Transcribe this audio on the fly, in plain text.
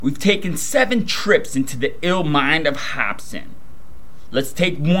We've taken 7 trips into the ill mind of Hobson. Let's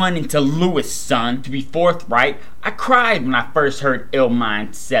take one into Lewis, son. To be forthright, I cried when I first heard Ill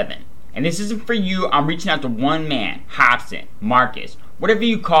Mind 7. And this isn't for you, I'm reaching out to one man, Hobson, Marcus, whatever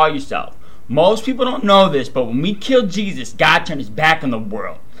you call yourself. Most people don't know this, but when we killed Jesus, God turned his back on the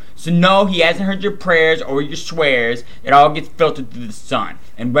world. So no, he hasn't heard your prayers or your swears. It all gets filtered through the Son.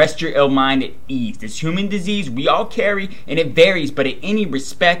 And rest your ill mind at ease. This human disease we all carry, and it varies, but in any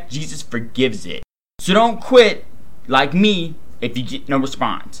respect, Jesus forgives it. So don't quit, like me, if you get no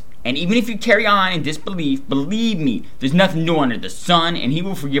response. And even if you carry on in disbelief, believe me, there's nothing new under the sun, and he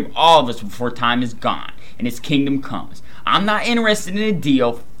will forgive all of us before time is gone and his kingdom comes. I'm not interested in a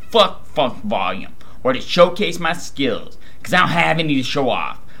deal, fuck volume, or to showcase my skills, because I don't have any to show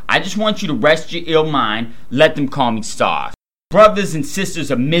off. I just want you to rest your ill mind, let them call me Sauce. Brothers and sisters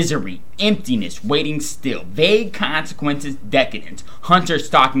of misery, emptiness, waiting still, vague consequences, decadence, hunters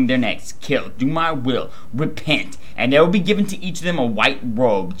stalking their necks, kill, do my will, repent, and there will be given to each of them a white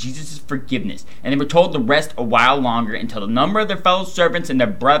robe, Jesus' forgiveness, and they were told to rest a while longer until the number of their fellow servants and their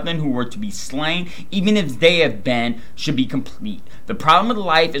brethren who were to be slain, even if they have been, should be complete. The problem of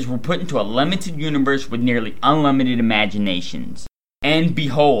life is we're put into a limited universe with nearly unlimited imaginations. And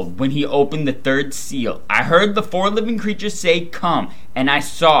behold, when he opened the 3rd seal, I heard the 4 living creatures say, "Come," and I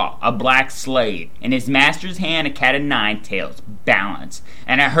saw a black slave, in his master's hand a cat of 9 tails, balanced.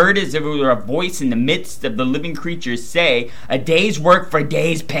 And I heard as if it were a voice in the midst of the living creatures say, "A day's work for a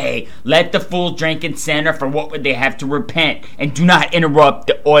day's pay. Let the fools drink and sin, or for what would they have to repent? And do not interrupt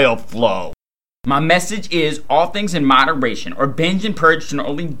the oil flow." My message is all things in moderation, or binge and purge to an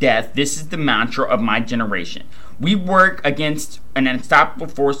early death. This is the mantra of my generation. We work against an unstoppable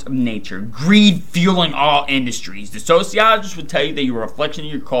force of nature, greed fueling all industries. The sociologist will tell you that you're a reflection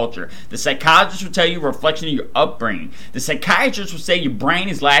of your culture. The psychologist will tell you you're a reflection of your upbringing. The psychiatrist will say your brain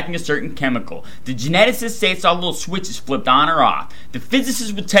is lacking a certain chemical. The geneticist say it's all little switches flipped on or off. The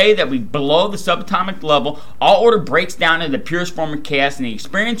physicist will tell you that below the subatomic level, all order breaks down into the purest form of chaos, and the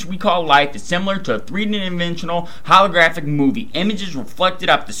experience we call life is similar to a 3-dimensional holographic movie. Images reflected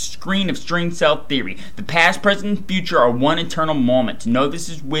off the screen of string cell theory. The past, present, and future are one eternal moment. To know this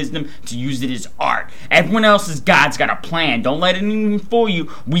is wisdom, to use it is art. Everyone else's God's got a plan. Don't let anyone fool you.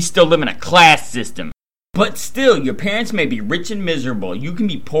 We still live in a class system. But still, your parents may be rich and miserable. You can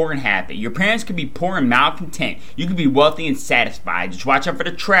be poor and happy. Your parents can be poor and malcontent. You can be wealthy and satisfied. Just watch out for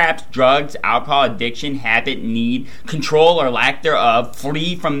the traps: drugs, alcohol, addiction, habit, need, control, or lack thereof.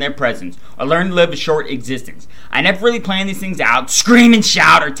 Flee from their presence, or learn to live a short existence. I never really planned these things out. Scream and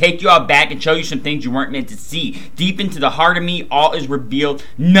shout, or take you all back and show you some things you weren't meant to see. Deep into the heart of me, all is revealed.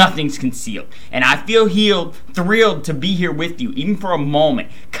 Nothing's concealed. And I feel healed, thrilled to be here with you, even for a moment.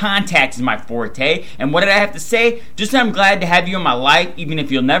 Contact is my forte, and what did I have to say? Just that I'm glad to have you in my life, even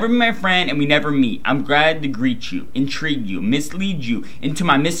if you'll never be my friend and we never meet. I'm glad to greet you, intrigue you, mislead you into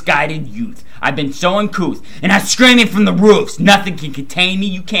my misguided youth. I've been so uncouth, and I'm screaming from the roofs. Nothing can contain me.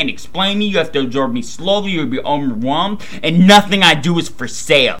 You can't explain me. You have to absorb me slowly. You'll be overwhelmed, and nothing I do is for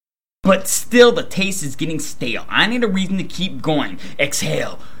sale. But still, the taste is getting stale. I need a reason to keep going.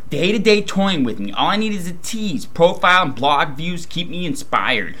 Exhale. Day-to-day toying with me. All I need is a tease. Profile and blog views keep me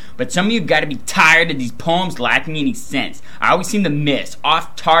inspired. But some of you got to be tired of these poems lacking any sense. I always seem to miss.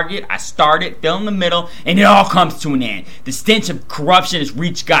 Off target, I start it, fill in the middle, and it all comes to an end. The stench of corruption has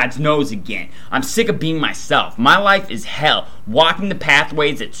reached God's nose again. I'm sick of being myself. My life is hell. Walking the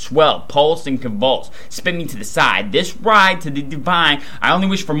pathways that swell, pulse, and convulse. Spin me to the side. This ride to the divine, I only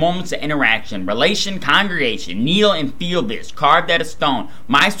wish for moments of interaction. Relation, congregation. Kneel and feel this. Carved out of stone.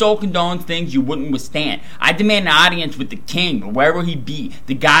 My soul condones things you wouldn't withstand. I demand an audience with the king, but where will he be?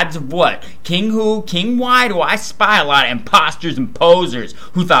 The gods of what? King who? King why do I spy a lot of imposters and posers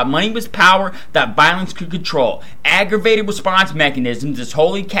who thought money was power, that violence could control? Aggravated response mechanisms, this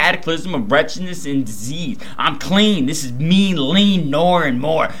holy cataclysm of wretchedness and disease. I'm clean. This is mean, lean, more and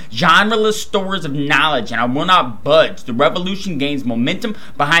more. Genreless stores of knowledge, and I will not budge. The revolution gains momentum.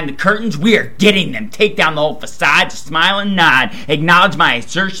 Behind the curtains, we are getting them. Take down the whole facade, just smile and nod. Acknowledge my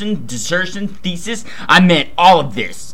assertion, desertion, thesis. I meant all of this.